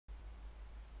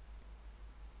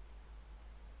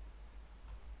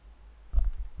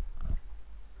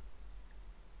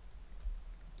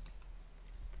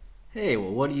Hey,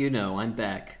 well, what do you know? I'm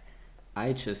back.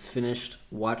 I just finished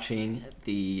watching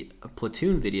the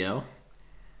Platoon video.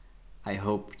 I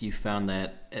hope you found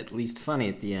that at least funny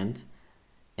at the end.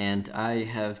 And I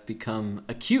have become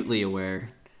acutely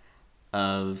aware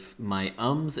of my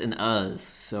ums and uhs.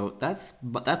 So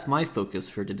that's my focus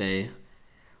for today.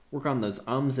 Work on those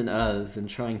ums and uhs and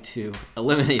trying to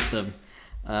eliminate them.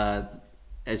 Uh,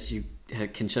 as you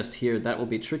can just hear, that will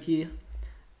be tricky.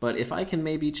 But if I can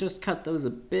maybe just cut those a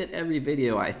bit every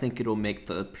video, I think it'll make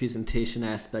the presentation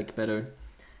aspect better.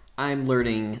 I'm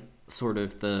learning sort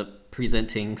of the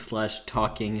presenting slash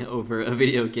talking over a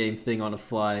video game thing on the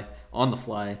fly.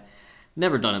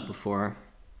 Never done it before.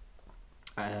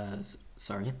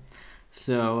 Sorry.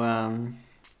 So,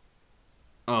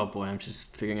 oh boy, I'm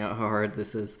just figuring out how hard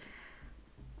this is.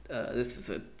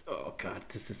 Oh god,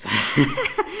 this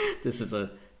is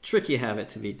a tricky habit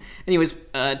to beat. Anyways,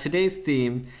 today's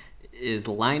theme is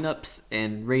lineups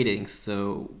and ratings.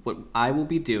 So what I will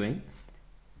be doing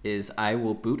is I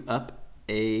will boot up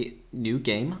a new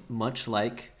game, much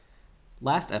like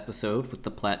last episode with the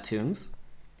platoons,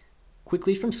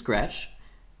 quickly from scratch,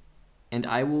 and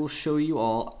I will show you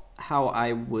all how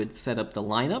I would set up the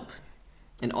lineup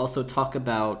and also talk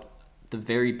about the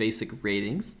very basic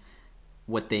ratings,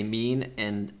 what they mean,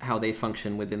 and how they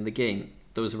function within the game.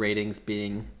 Those ratings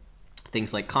being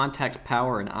things like contact,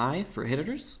 power, and eye for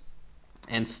hitters,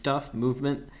 and stuff,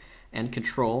 movement, and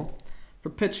control for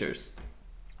pitchers.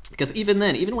 Because even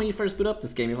then, even when you first boot up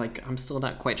this game, you're like, I'm still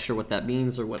not quite sure what that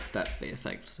means or what stats they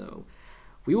affect. So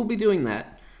we will be doing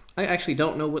that. I actually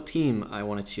don't know what team I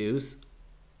want to choose.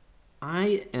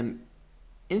 I am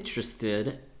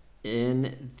interested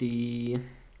in the...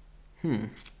 I'm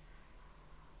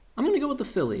going to go with the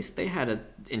Phillies. They had an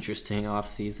interesting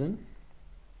offseason.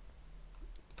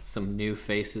 Some new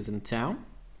faces in town.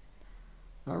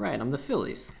 All right, I'm the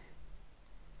Phillies.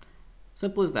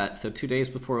 Simple as that. So 2 days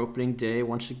before opening day,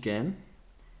 once again.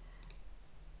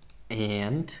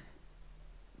 And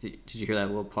did you hear that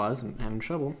little pause? I'm having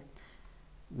trouble.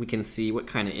 We can see what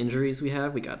kind of injuries we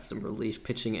have. We got some relief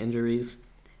pitching injuries.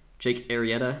 Jake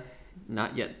Arrieta,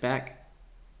 not yet back.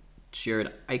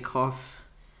 Jared Eichhoff,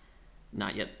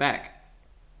 not yet back.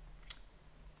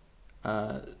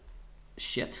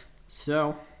 Shit.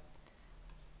 So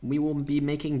we will be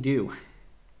making do.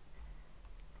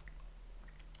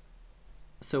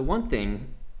 So one thing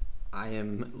I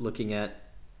am looking at,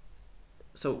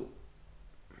 so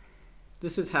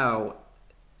this is how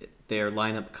their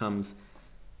lineup comes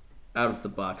out of the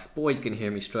box. Boy, you can hear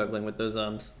me struggling with those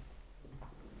ums.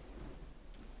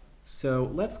 So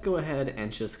let's go ahead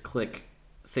and just click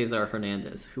Cesar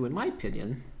Hernandez, who in my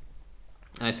opinion,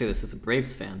 and I say this as a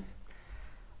Braves fan,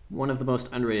 one of the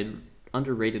most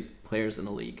underrated players in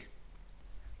the league.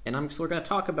 And we're going to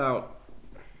talk about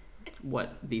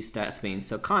what these stats mean.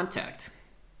 So contact.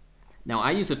 Now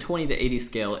I use a 20 to 80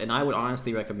 scale, and I would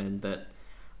honestly recommend that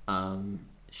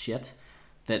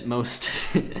that most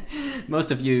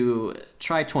most of you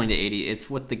try 20 to 80. It's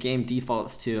what the game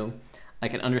defaults to. I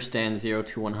can understand 0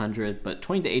 to 100, but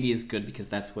 20 to 80 is good because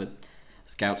that's what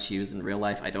scouts use in real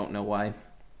life. I don't know why.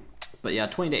 But yeah,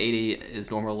 20 to 80 is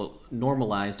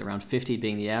normalized around 50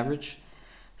 being the average.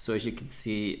 So as you can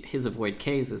see, his avoid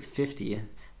Ks is 50.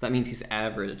 That means he's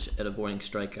average at avoiding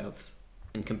strikeouts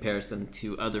in comparison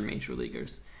to other major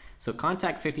leaguers. So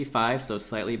contact 55, so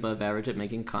slightly above average at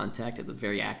making contact at the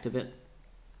very act of it.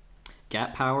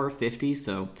 Gap power 50,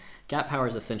 so gap power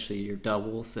is essentially your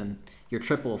doubles and your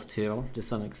triples too, to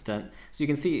some extent. So you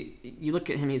can see, you look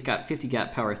at him, he's got 50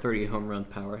 gap power, 30 home run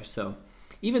power. So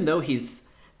even though he's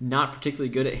not particularly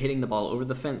good at hitting the ball over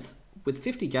the fence, with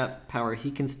 50 gap power, he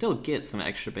can still get some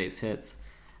extra base hits,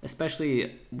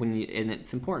 especially when and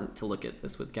it's important to look at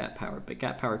this with gap power, but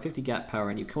gap power, 50 gap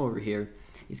power, and you come over here,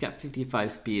 he's got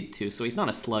 55 speed too, so he's not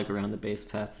a slug around the base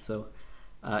paths, so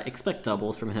expect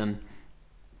doubles from him.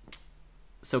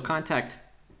 So contact,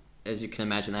 as you can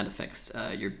imagine, that affects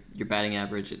your batting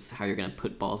average. It's how you're going to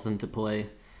put balls into play.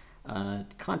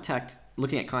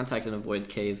 Looking at contact and avoid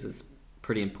Ks is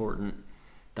pretty important.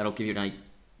 That'll give you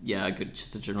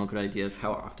just a general good idea of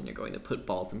how often you're going to put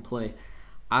balls in play.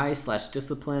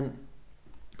 I/discipline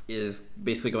is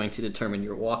basically going to determine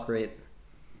your walk rate.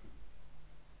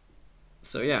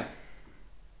 So yeah,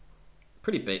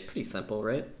 pretty simple,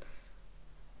 right?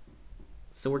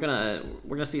 So we're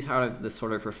gonna see how this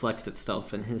sort of reflects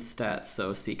itself in his stats.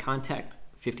 So see contact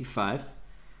 55,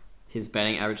 his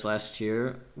batting average last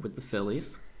year with the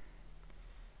Phillies,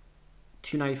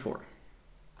 294.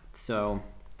 So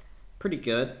pretty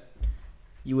good.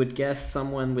 You would guess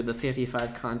someone with a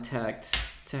 55 contact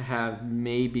to have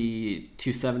maybe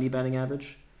 270 batting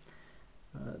average.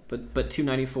 But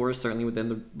 294 is certainly within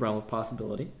the realm of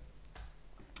possibility.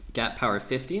 Gap power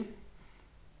 50.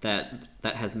 That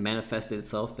has manifested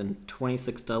itself in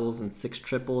 26 doubles and 6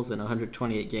 triples in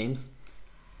 128 games.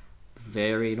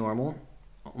 Very normal.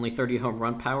 Only 30 home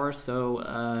run power,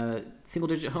 so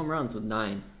single-digit home runs with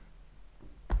 9.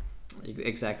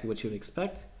 Exactly what you would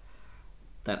expect.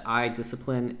 That eye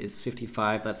discipline is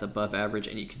 55. That's above average,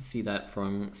 and you can see that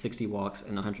from 60 walks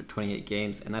in 128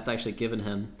 games, and that's actually given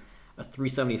him a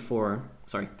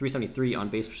 373 on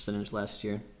base percentage last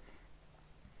year.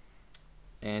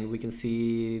 And we can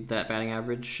see that batting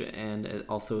average, and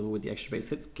also with the extra base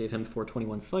hits, gave him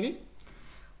 421 slugging,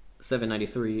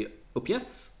 793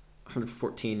 OPS,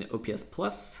 114 OPS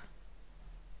plus.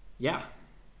 Yeah.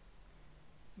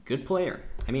 Good player.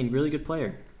 I mean, really good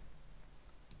player.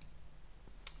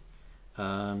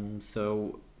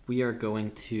 So we are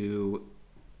going to...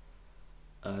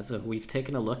 so we've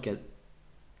taken a look at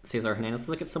Cesar Hernandez. Let's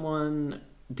look at someone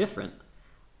different.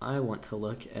 I want to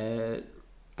look at...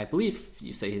 I believe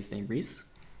you say his name, Rhys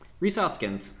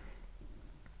Hoskins.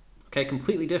 Okay,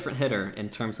 completely different hitter in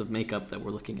terms of makeup that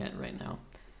we're looking at right now.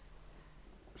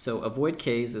 So avoid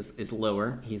Ks is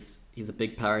lower. He's a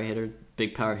big power hitter.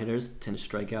 Big power hitters tend to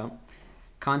strike out.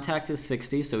 Contact is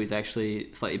 60, so he's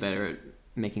actually slightly better at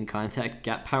making contact.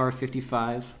 Gap power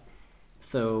 55,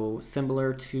 so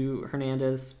similar to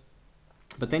Hernandez.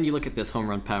 But then you look at this home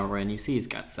run power and you see he's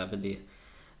got 70,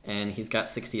 and he's got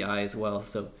 60 I as well.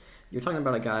 So you're talking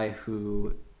about a guy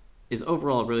who is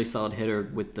overall a really solid hitter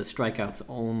with the strikeouts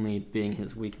only being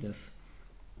his weakness.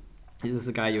 This is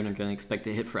a guy you're going to expect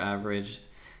to hit for average,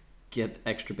 get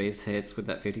extra base hits with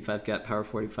that 55 gap power,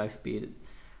 45 speed.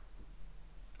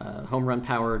 Home run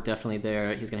power, definitely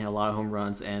there. He's going to hit a lot of home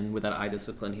runs, and with that eye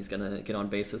discipline, he's going to get on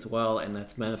base as well, and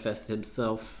that's manifested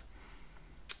himself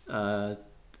in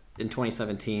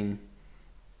 2017.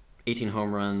 18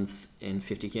 home runs in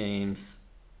 50 games.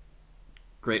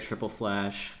 Great triple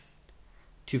slash.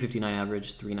 259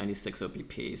 average, 396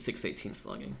 OBP, 618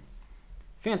 slugging.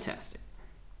 Fantastic.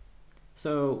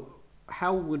 So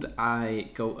how would I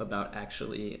go about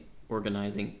actually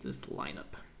organizing this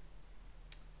lineup?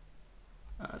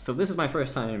 So this is my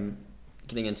first time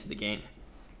getting into the game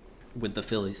with the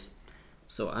Phillies.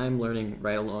 So I'm learning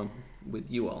right along with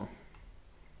you all.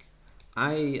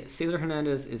 Cesar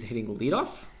Hernandez is hitting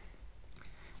leadoff.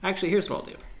 Actually, here's what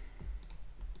I'll do.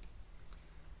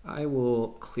 I will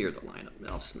clear the lineup, and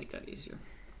I'll just make that easier.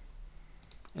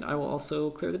 And I will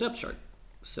also clear the depth chart.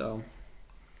 So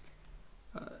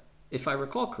if I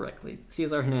recall correctly,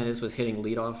 Cesar Hernandez was hitting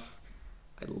leadoff.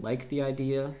 I like the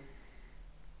idea.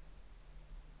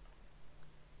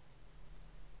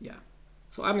 Yeah.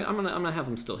 So I'm gonna have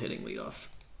him still hitting leadoff.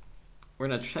 We're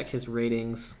gonna check his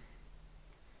ratings.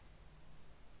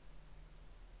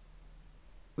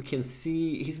 We can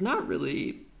see he's not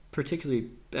really particularly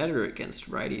better against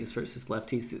righties versus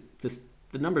lefties.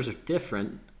 The numbers are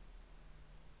different.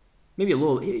 Maybe a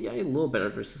little better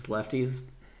versus lefties,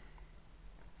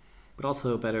 but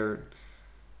also better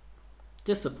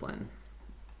discipline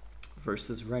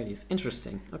versus righties.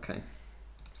 Interesting. Okay,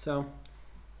 so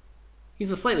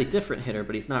he's a slightly different hitter,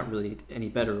 but he's not really any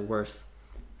better or worse.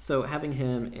 So having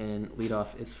him in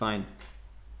leadoff is fine.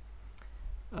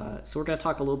 So we're going to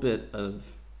talk a little bit of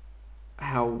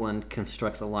how one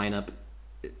constructs a lineup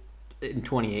in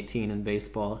 2018 in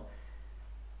baseball.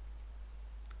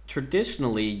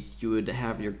 Traditionally, you would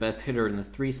have your best hitter in the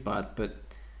 3 spot, but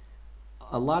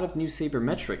a lot of new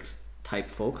sabermetrics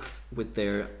type folks with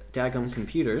their daggum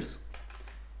computers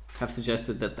have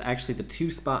suggested that actually the 2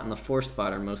 spot and the 4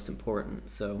 spot are most important.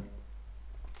 So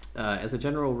as a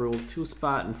general rule, 2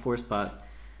 spot and 4 spot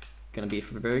going to be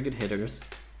for very good hitters.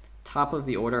 Top of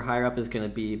the order, higher up, is going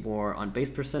to be more on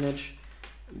base percentage.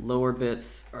 Lower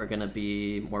bits are going to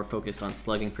be more focused on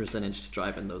slugging percentage to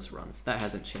drive in those runs. That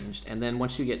hasn't changed. And then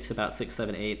once you get to about 6,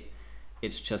 7, 8,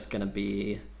 it's just going to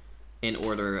be in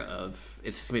order of,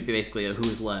 it's just going to be basically a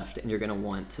who's left, and you're going to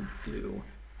want to do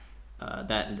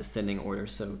that in descending order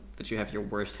so that you have your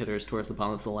worst hitters towards the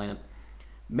bottom of the lineup.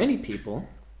 Many people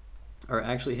are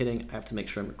actually hitting, I have to make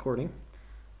sure I'm recording.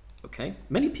 Okay.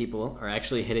 Many people are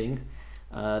actually hitting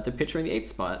the pitcher in the 8th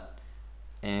spot.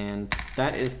 And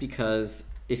that is because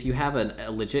if you have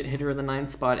a legit hitter in the 9th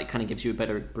spot, it kind of gives you a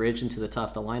better bridge into the top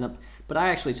of the lineup. But I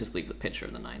actually just leave the pitcher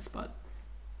in the 9th spot.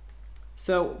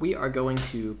 So we are going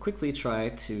to quickly try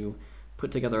to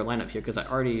put together a lineup here because I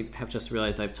already have just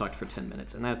realized I've talked for 10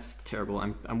 minutes, and that's terrible.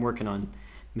 I'm working on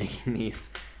making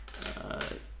these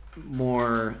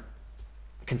more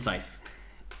concise.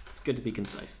 It's good to be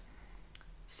concise.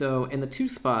 So in the 2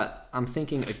 spot, I'm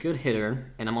thinking a good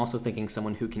hitter, and I'm also thinking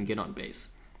someone who can get on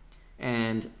base.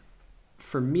 And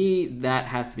For me, that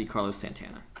has to be Carlos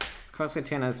Santana. Carlos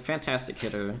Santana is a fantastic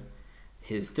hitter.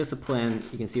 His discipline,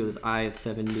 you can see with his eye of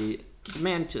 70. The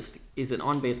man just is an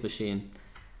on-base machine.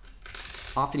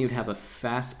 Often you'd have a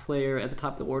fast player at the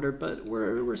top of the order, but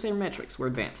we're same metrics. We're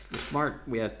advanced. We're smart.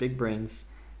 We have big brains,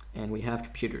 and we have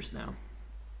computers now.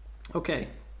 Okay,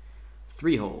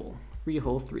 3-hole.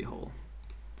 3-hole, 3-hole.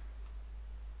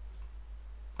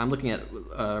 I'm looking at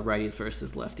righties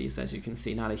versus lefties, as you can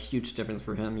see. Not a huge difference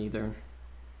for him either.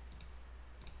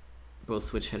 Both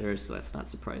switch hitters, so that's not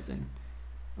surprising.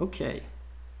 Okay,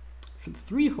 for the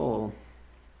 3-hole,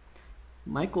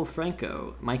 Michael,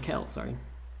 sorry,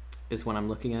 is what I'm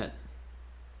looking at.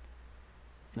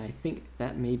 And I think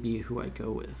that may be who I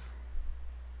go with.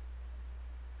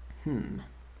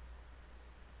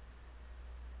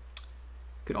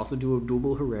 Could also do a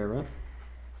double Herrera.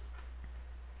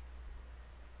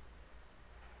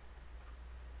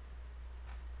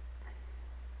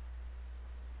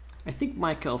 I think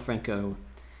Michael Franco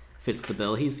fits the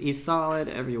bill. He's solid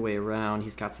every way around.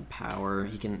 He's got some power.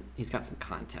 He's got some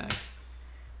contact.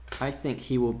 I think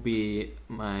he will be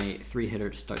my 3-hitter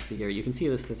to start the year. You can see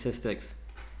the statistics.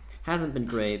 Hasn't been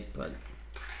great, but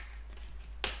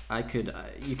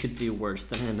you could do worse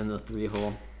than him in the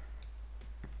 3-hole.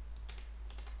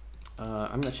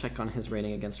 I'm gonna check on his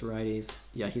rating against righties.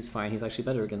 Yeah, he's fine. He's actually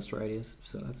better against righties,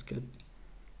 so that's good.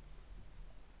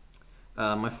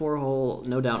 My 4-hole,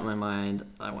 no doubt in my mind,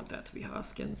 I want that to be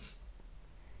Hoskins.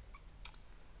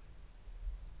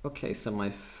 Okay, so my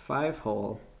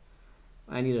 5-hole,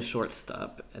 I need a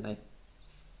shortstop,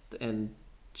 and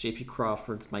JP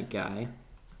Crawford's my guy.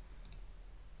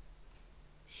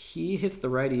 He hits the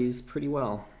righties pretty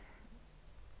well.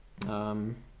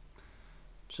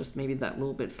 Just maybe that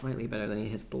little bit slightly better than he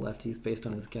hits the lefties based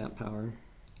on his gap power.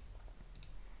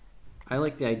 I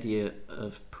like the idea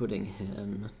of putting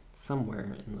him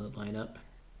somewhere in the lineup.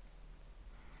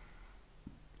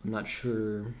 I'm not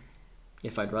sure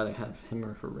if I'd rather have him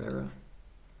or Herrera.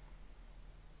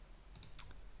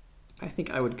 I think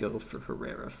I would go for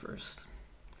Herrera first.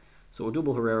 So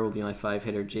Odubel Herrera will be my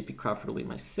 5-hitter, JP Crawford will be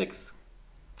my 6.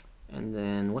 And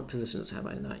then what positions have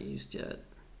I not used yet?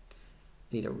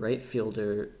 I need a right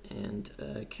fielder and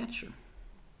a catcher.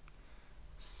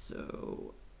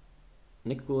 So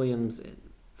Nick Williams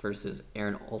versus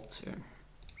Aaron Alter.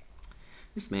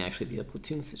 This may actually be a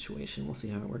platoon situation. We'll see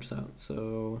how it works out.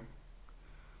 So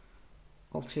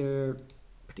Alter,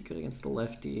 pretty good against the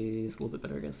lefties, a little bit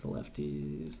better against the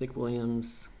lefties. Nick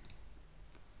Williams.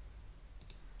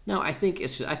 No, I think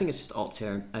it's just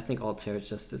Alter. I think Alter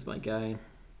just is my guy.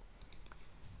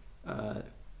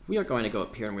 We are going to go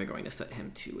up here and we're going to set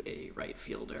him to a right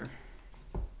fielder.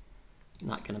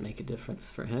 Not going to make a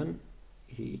difference for him.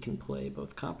 He can play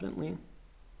both competently.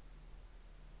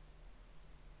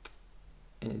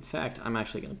 And in fact, I'm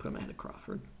actually going to put him ahead of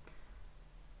Crawford.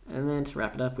 And then to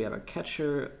wrap it up, we have our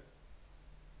catcher.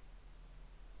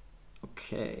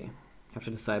 Okay, have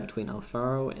to decide between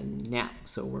Alfaro and Knapp.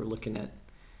 So we're looking at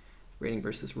rating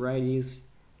versus righties.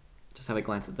 Just have a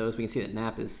glance at those. We can see that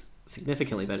Knapp is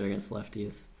significantly better against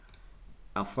lefties.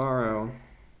 Alfaro,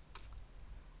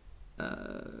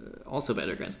 also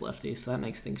better against lefties, so that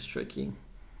makes things tricky.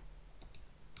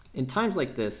 In times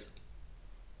like this,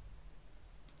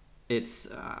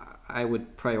 I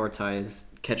would prioritize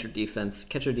catcher defense.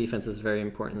 Catcher defense is very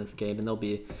important in this game, and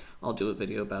I'll do a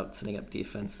video about setting up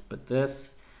defense. But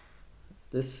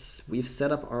we've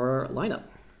set up our lineup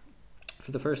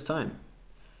for the first time.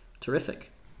 Terrific.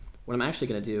 What I'm actually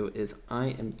going to do is I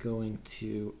am going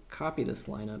to copy this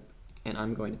lineup and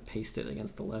I'm going to paste it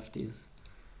against the lefties.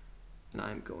 And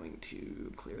I'm going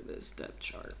to clear this depth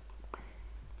chart.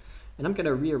 And I'm going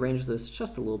to rearrange this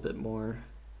just a little bit more.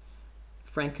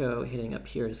 Franco hitting up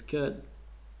here is good.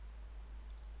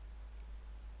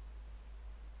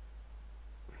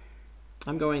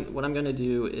 What I'm going to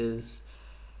do is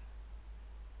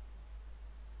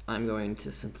I'm going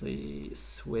to simply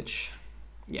switch,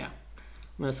 I'm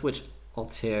going to switch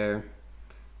Alter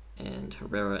and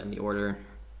Herrera in the order.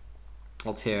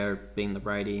 Alter, being the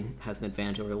righty, has an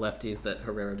advantage over lefties that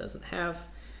Herrera doesn't have.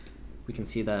 We can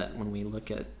see that when we look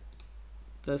at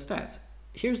the stats.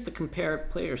 Here's the compare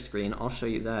player screen. I'll show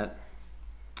you that.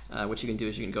 What you can do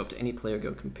is you can go up to any player,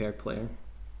 go compare player.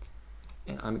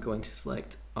 And I'm going to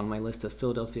select on my list of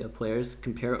Philadelphia players,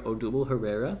 compare Odubel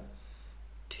Herrera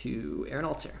to Aaron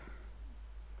Alter.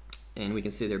 And we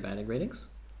can see their batting ratings.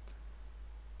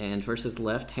 And versus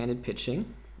left-handed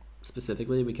pitching,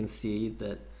 specifically, we can see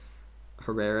that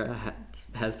Herrera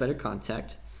has better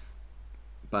contact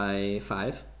by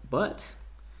 5, but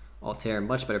Alter,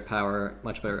 much better power,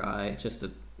 much better eye, just a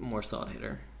more solid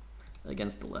hitter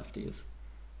against the lefties.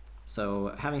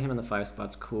 So having him in the 5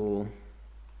 spot's cool.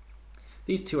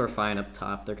 These two are fine up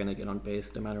top. They're going to get on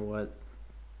base no matter what.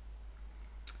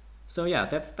 So yeah,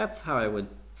 that's how I would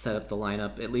set up the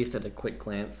lineup, at least at a quick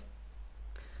glance.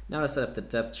 Now to set up the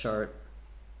depth chart,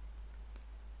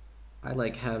 I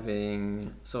like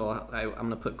having, so I'm going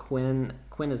to put Quinn.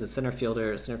 Quinn is a center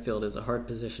fielder. Center field is a hard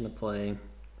position to play,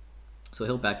 so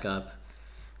he'll back up.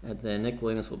 And then Nick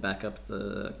Williams will back up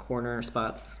the corner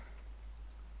spots.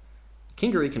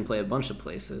 Kingery can play a bunch of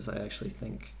places, I actually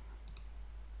think.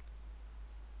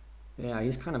 Yeah,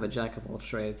 he's kind of a jack of all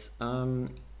trades. I'll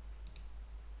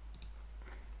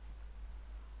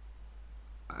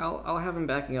have him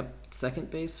backing up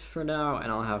second base for now,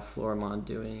 and I'll have Florimon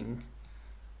doing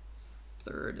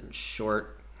third and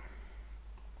short.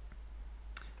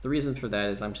 The reason for that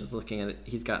is I'm just looking at it.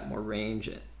 He's got more range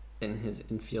in his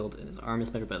infield, and his arm is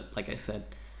better. But like I said,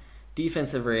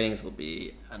 defensive ratings will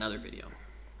be another video.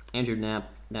 Andrew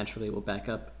Knapp naturally will back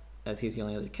up as he's the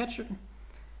only other catcher.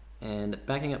 And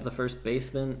backing up the first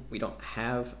baseman, we don't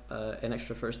have an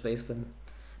extra first baseman,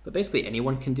 but basically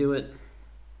anyone can do it.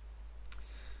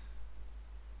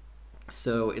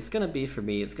 So it's going to be, for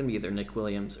me, it's going to be either Nick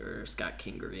Williams or Scott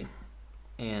Kingery.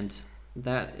 And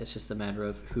that is just a matter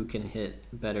of who can hit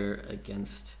better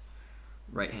against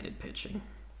right-handed pitching.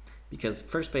 Because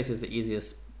first base is the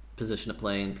easiest position to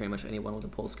play, and pretty much anyone with a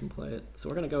pulse can play it. So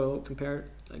we're going to go compare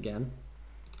again.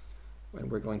 And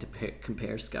we're going to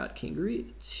compare Scott Kingery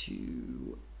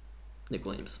to Nick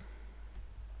Williams.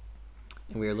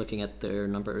 And we are looking at their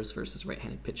numbers versus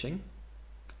right-handed pitching.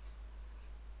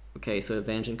 Okay, so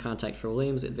advantage in contact for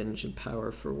Williams, advantage in power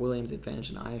for Williams,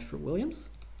 advantage in eye for Williams.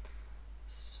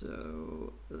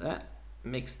 So that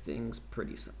makes things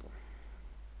pretty simple.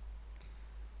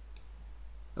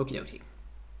 Okie dokie.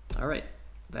 All right,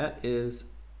 that is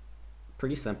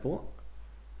pretty simple.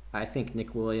 I think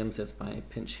Nick Williams as my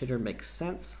pinch hitter makes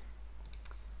sense.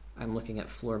 I'm looking at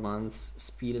Florimon's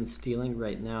speed and stealing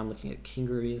right now. I'm looking at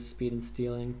Kingery's speed and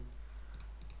stealing.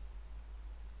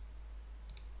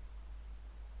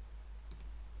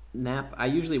 Knapp, I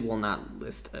usually will not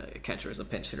list a catcher as a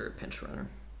pinch hitter or pinch runner.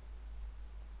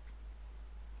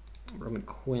 Roman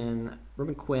Quinn,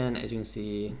 as you can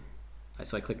see,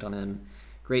 so I clicked on him.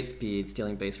 Great speed,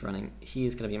 stealing base running.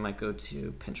 He's going to be my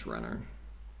go-to pinch runner.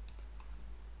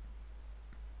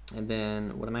 And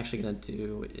then what I'm actually going to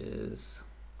do is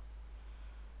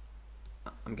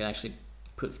I'm going to actually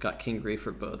put Scott Kingery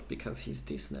for both because he's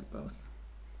decent at both.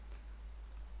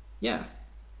 Yeah.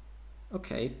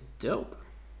 Okay, dope.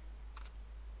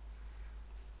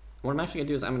 What I'm actually going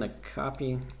to do is I'm going to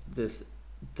copy this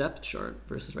depth chart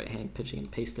versus right-handed pitching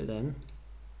and paste it in.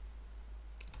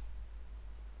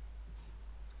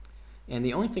 And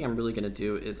the only thing I'm really going to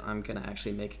do is I'm going to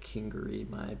actually make Kingery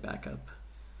my backup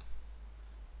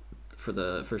for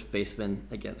the first baseman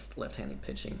against left-handed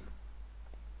pitching.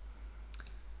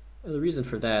 And the reason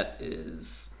for that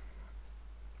is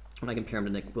when I compare him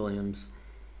to Nick Williams,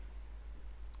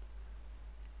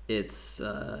 it's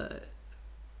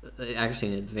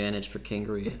actually an advantage for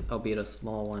Kingery, albeit a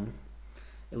small one,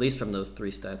 at least from those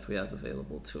 3 stats we have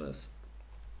available to us.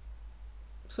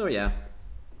 So yeah,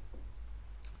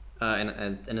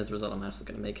 and as a result, I'm actually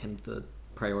going to make him the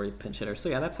priority pinch hitter. So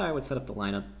yeah, that's how I would set up the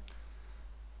lineup.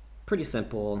 Pretty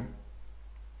simple.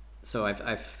 So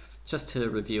I've just to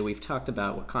review, we've talked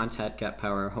about what contact, gap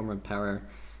power, home run power,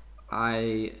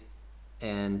 eye,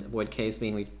 and avoid Ks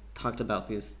mean. We've talked about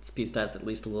these speed stats at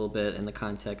least a little bit in the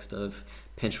context of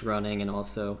pinch running, and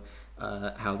also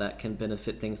how that can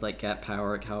benefit things like gap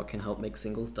power, how it can help make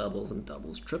singles doubles and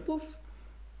doubles triples.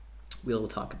 We'll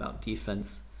talk about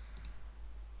defense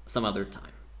some other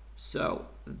time. So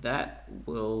that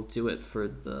will do it for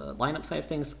the lineup side of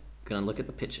things. Gonna look at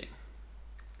the pitching.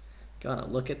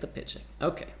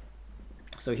 Okay,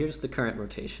 so here's the current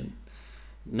rotation.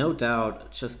 No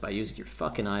doubt, just by using your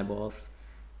fucking eyeballs,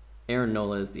 Aaron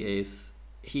Nola is the ace.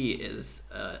 He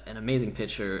is an amazing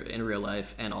pitcher in real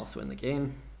life and also in the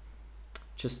game.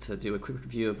 Just to do a quick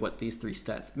review of what these 3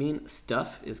 stats mean,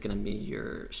 stuff is going to be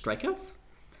your strikeouts,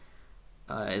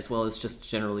 as well as just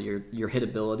generally your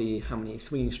hitability, how many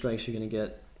swinging strikes you're going to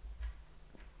get.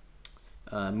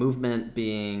 Movement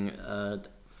being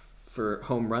for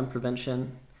home run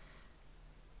prevention,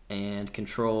 and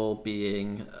control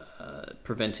being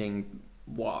preventing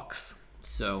walks.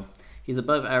 So he's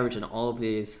above average in all of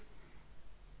these.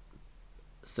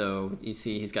 So you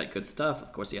see he's got good stuff.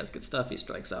 Of course he has good stuff. He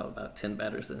strikes out about 10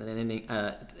 batters in an inning,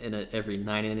 every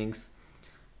 9 innings.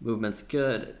 Movement's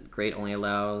good. Great, only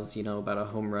allows, about a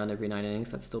home run every 9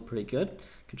 innings. That's still pretty good.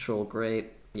 Control, great.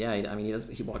 Yeah, I mean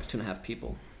he walks 2.5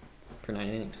 people per 9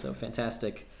 innings, so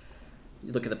fantastic.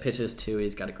 You look at the pitches too,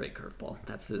 he's got a great curveball.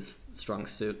 That's his strong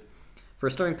suit. For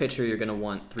a starting pitcher, you're going to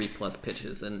want 3+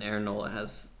 pitches, and Aaron Nola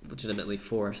has legitimately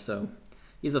 4, so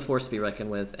he's a force to be reckoned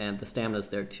with, and the stamina's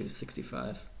there too,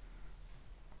 65.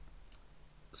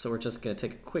 So we're just going to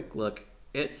take a quick look.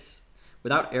 It's,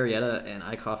 without Arrieta and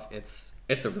Eichhoff, it's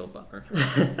a real bummer.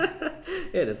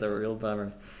 It is a real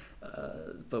bummer.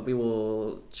 But we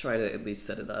will try to at least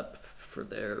set it up for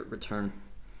their return.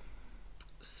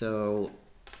 So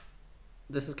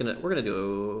this is we're gonna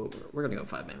go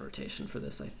 5-man rotation for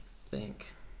this, I think.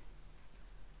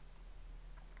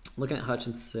 Looking at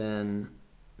Hutchinson,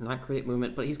 not great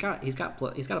movement, but he's got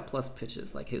a plus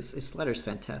pitches. Like his slider's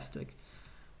fantastic,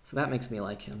 so that makes me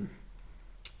like him.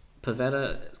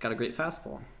 Pivetta has got a great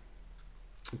fastball,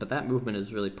 but that movement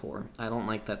is really poor. I don't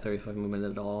like that 35 movement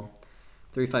at all.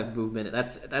 35 movement,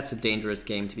 that's a dangerous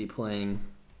game to be playing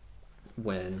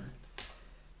when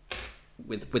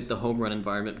with the home run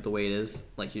environment the way it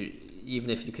is. Like even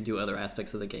if you can do other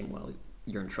aspects of the game well,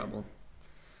 you're in trouble.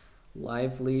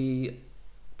 Lively,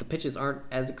 the pitches aren't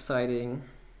as exciting.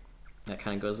 That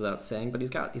kind of goes without saying, but he's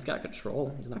got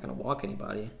control. He's not going to walk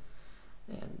anybody,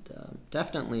 and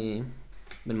definitely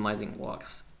minimizing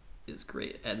walks is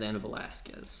great. And then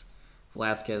Velasquez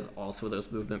also with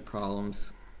those movement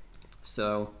problems.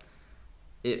 So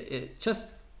it just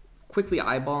quickly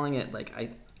eyeballing it, like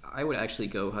I would actually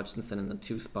go Hutchinson in the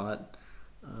 2 spot,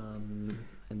 and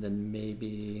then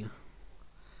maybe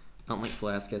I don't like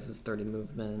Velasquez's 30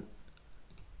 movement.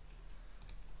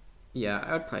 Yeah,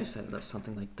 I would probably set it up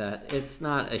something like that. There's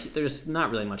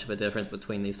not really much of a difference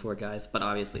between these 4 guys, but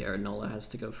obviously Aaron Nola has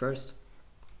to go first.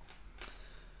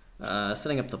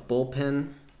 Setting up the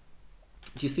bullpen.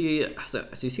 Do you see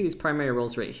these primary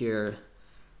roles right here?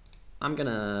 I'm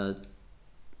gonna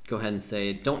go ahead and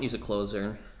say don't use a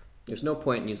closer. There's no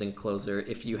point in using a closer.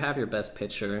 If you have your best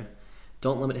pitcher,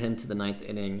 don't limit him to the 9th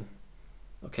inning.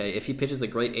 Okay, if he pitches a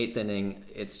great 8th inning,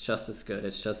 it's just as good.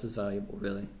 It's just as valuable,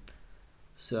 really.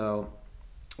 So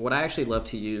what I actually love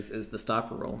to use is the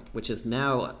stopper role, which is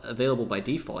now available by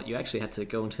default. You actually had to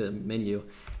go into the menu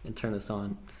and turn this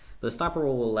on. The stopper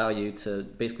role will allow you to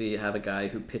basically have a guy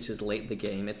who pitches late in the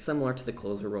game. It's similar to the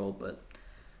closer role, but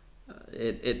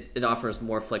it offers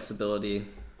more flexibility,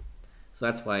 so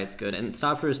that's why it's good. And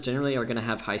stoppers generally are going to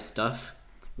have high stuff.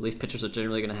 Relief pitchers are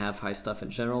generally going to have high stuff in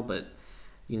general, but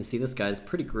you can see this guy's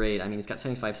pretty great. I mean, he's got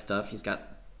 75 stuff. He's got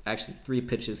actually 3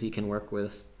 pitches he can work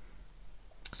with.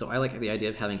 So I like the idea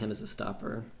of having him as a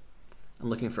stopper. I'm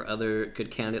looking for other good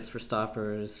candidates for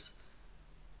stoppers.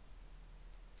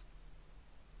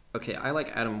 Okay, I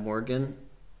like Adam Morgan.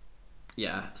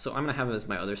 Yeah, so I'm going to have him as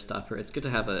my other stopper. It's good to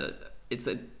have it's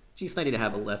a decent idea to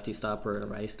have a lefty stopper and a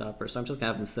righty stopper, so I'm just going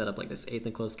to have them set up like this 8th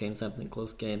and close game, 7th and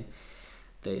close game.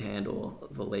 They handle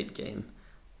the late game.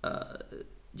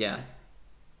 Yeah,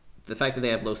 the fact that they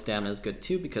have low stamina is good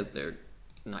too, because they're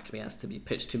not going to be asked to be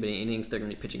pitched too many innings. They're going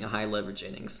to be pitching a high leverage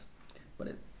innings.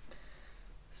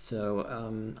 So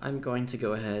I'm going to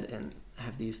go ahead and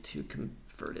have these 2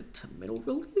 converted to middle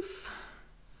relief.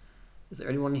 Is there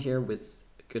anyone here with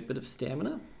a good bit of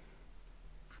stamina?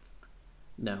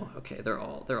 No. Okay, they're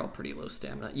all pretty low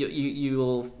stamina. You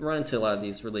will run into a lot of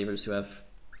these relievers who have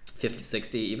 50,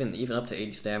 60, even up to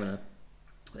 80 stamina,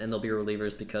 and they'll be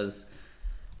relievers because,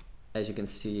 as you can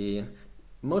see,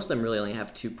 most of them really only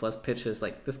have 2+ pitches.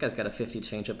 Like this guy's got a 50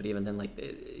 changeup, but even then, like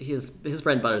his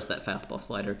bread and butter is that fastball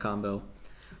slider combo.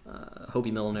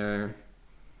 Hobie Milner,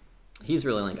 he's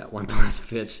really only got 1+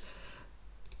 pitch.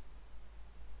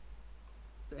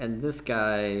 And this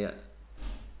guy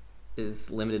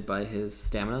is limited by his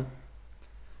stamina.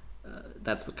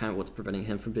 That's what's preventing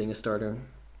him from being a starter.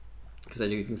 Because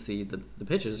as you can see, the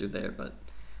pitches are there, but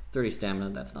 30 stamina,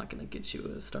 that's not going to get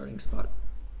you a starting spot.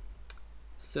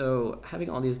 So having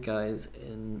all these guys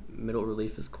in middle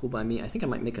relief is cool by me. I think I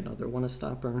might make another one a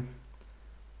stopper.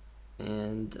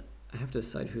 And I have to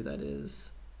decide who that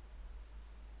is.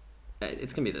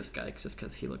 It's going to be this guy, just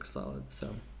because he looks solid.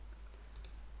 So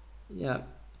yeah.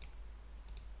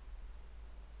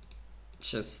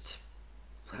 Just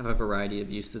have a variety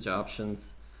of usage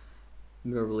options.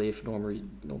 Middle relief,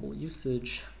 normal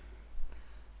usage.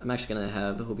 I'm actually going to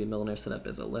have Hobie Milner set up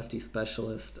as a lefty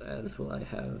specialist, as will I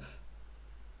have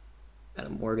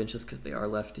Adam Morgan, just because they are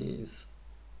lefties.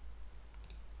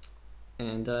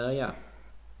 And yeah.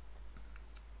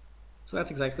 So that's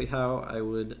exactly how I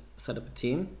would set up a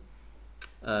team.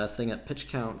 Setting up pitch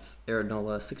counts, Aaron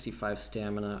Nola, 65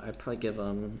 stamina. I'd probably give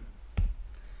him...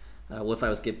 well, if I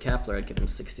was Gabe Kapler, I'd give him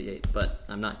 68, but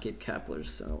I'm not Gabe Kapler,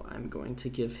 so I'm going to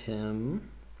give him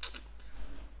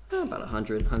about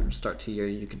 100 start to year.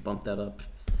 You could bump that up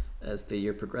as the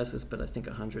year progresses, but I think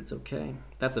 100's okay.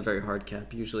 That's a very hard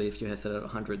cap. Usually if you have set it at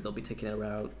 100, they'll be taking it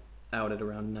out at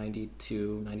around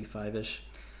 92, 95-ish.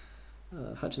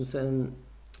 Hutchinson,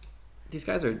 these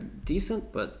guys are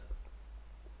decent, but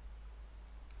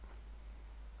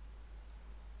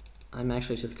I'm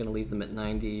actually just going to leave them at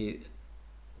 90.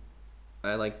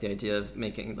 I like the idea of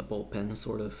making the bullpen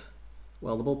sort of,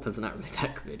 well, the bullpen's not really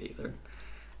that great either.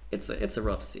 It's a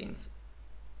rough scenes.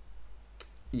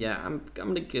 Yeah, I'm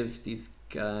going to give these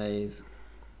guys,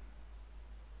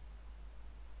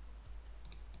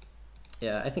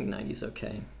 yeah, I think 90 is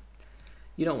okay.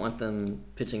 You don't want them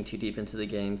pitching too deep into the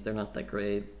games. They're not that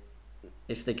great.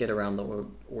 If they get around the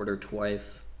order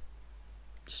twice,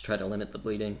 just try to limit the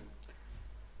bleeding.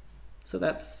 So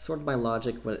that's sort of my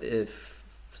logic.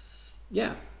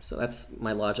 So that's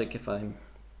my logic if I'm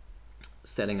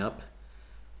setting up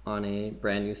on a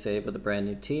brand new save with a brand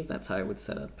new team. That's how I would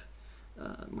set up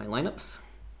my lineups.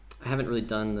 I haven't really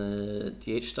done the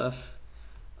DH stuff.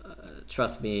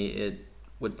 Trust me, it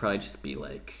would probably just be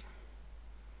like,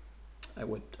 I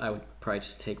would probably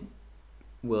just take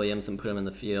Williams and put him in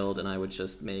the field, and I would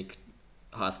just make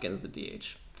Hoskins the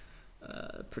DH.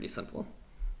 Pretty simple.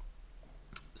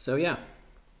 So yeah,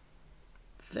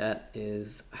 that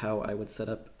is how I would set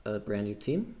up a brand new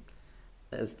team.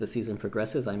 As the season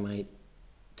progresses, I might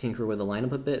tinker with the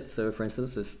lineup a bit. So for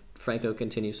instance, if Franco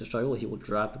continues to struggle, he will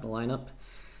drop the lineup.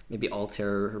 Maybe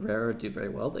Altair or Herrera do very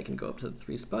well. They can go up to the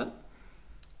 3 spot.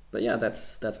 But yeah,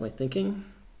 that's my thinking.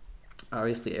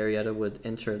 Obviously, Arrieta would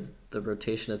enter the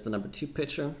rotation as the number 2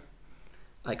 pitcher.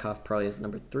 Eichhoff probably as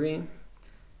number 3.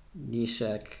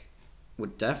 Nishek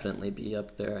would definitely be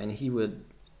up there, and he would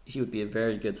be a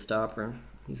very good stopper.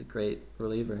 He's a great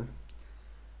reliever.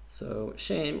 So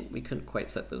shame we couldn't quite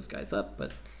set those guys up,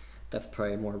 but that's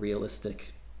probably a more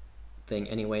realistic thing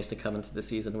anyways to come into the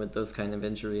season with those kind of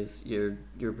injuries. You're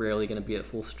rarely going to be at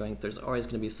full strength. There's always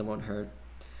going to be someone hurt.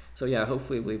 So yeah,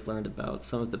 hopefully we've learned about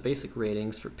some of the basic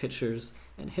ratings for pitchers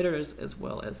and hitters, as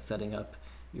well as setting up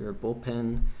your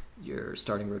bullpen, your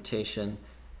starting rotation,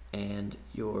 and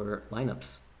your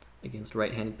lineups against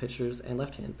right-handed pitchers and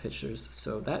left-handed pitchers.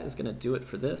 So that is going to do it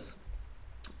for this.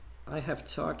 I have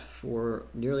talked for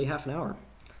nearly half an hour.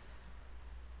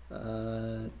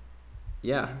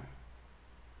 Yeah,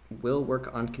 we'll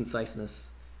work on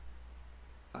conciseness.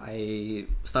 I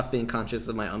stopped being conscious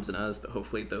of my ums and uhs, but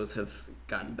hopefully those have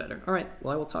gotten better. All right,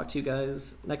 well, I will talk to you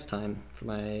guys next time for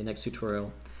my next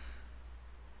tutorial.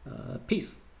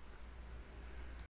 Peace.